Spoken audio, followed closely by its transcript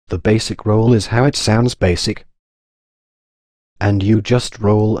The basic roll is how it sounds basic. And you just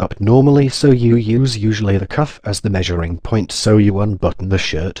roll up normally, so you use usually the cuff as the measuring point, so you unbutton the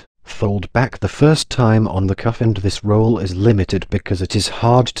shirt, fold back the first time on the cuff, and this roll is limited because it is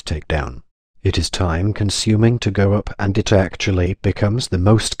hard to take down. It is time consuming to go up, and it actually becomes the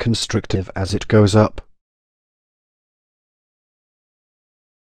most constrictive as it goes up.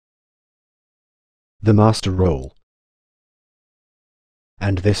 The master roll.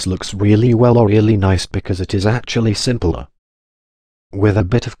 And this looks really well or really nice because it is actually simpler. With a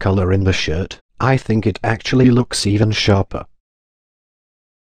bit of color in the shirt, I think it actually looks even sharper.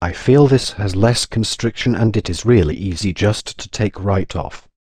 I feel this has less constriction and it is really easy just to take right off.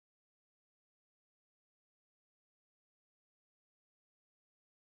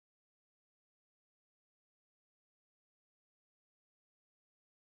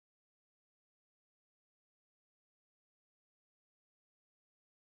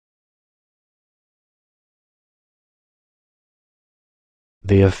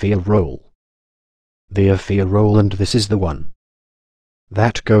 The Afia roll. The Afia roll, and this is the one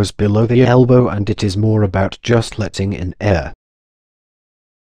that goes below the elbow, and it is more about just letting in air.